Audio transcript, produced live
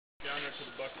back to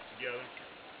the bucket together.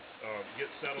 Get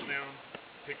settled down,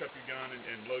 pick up your gun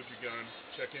and load your gun.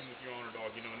 Check in with your owner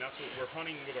dog, you know, and that's what we're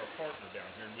hunting with our partner down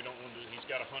here, and we don't want to. He's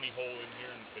got a honey hole in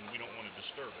here, and we don't want to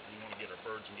disturb it. We want to get our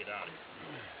birds and get out of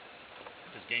here.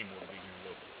 His game will be here in a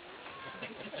little bit.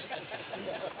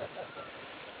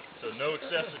 So no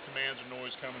excessive commands or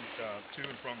noise coming to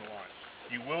and from the line.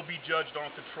 You will be judged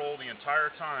on control the entire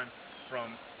time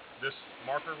from this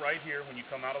marker right here when you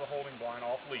come out of the holding blind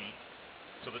off lead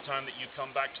to the time that you come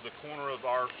back to the corner of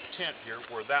our tent here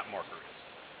where that marker is.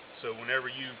 So whenever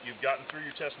you've gotten through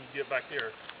your test and you get back there,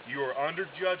 you are under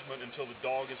judgment until the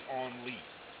dog is on lead.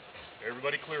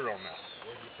 Everybody clear on that?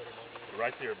 Where do you put him on lead?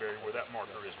 Right there, Barry, where that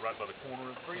marker is, right by the corner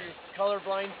of the For your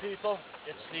colorblind people,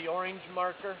 it's the orange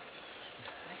marker.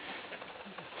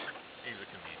 He's a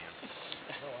comedian.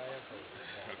 No, I am.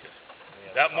 Okay.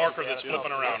 That marker that's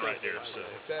flipping around right there. So.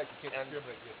 In fact, you can't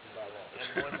discriminate against him by law.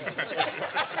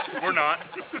 We're not.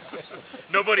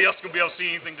 Nobody else can be able to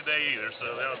see anything today either, so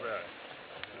how's that?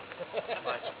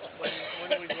 But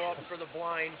when we go up for the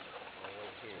blind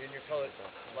in your color,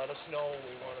 let us know.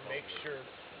 We want to make sure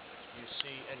you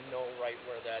see and know right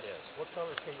where that is. What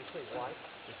color can you see? White?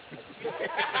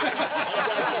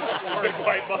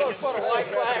 White bucket. Put a white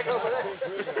flag over there.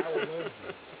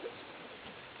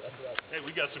 Hey,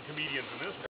 we got some comedians in this.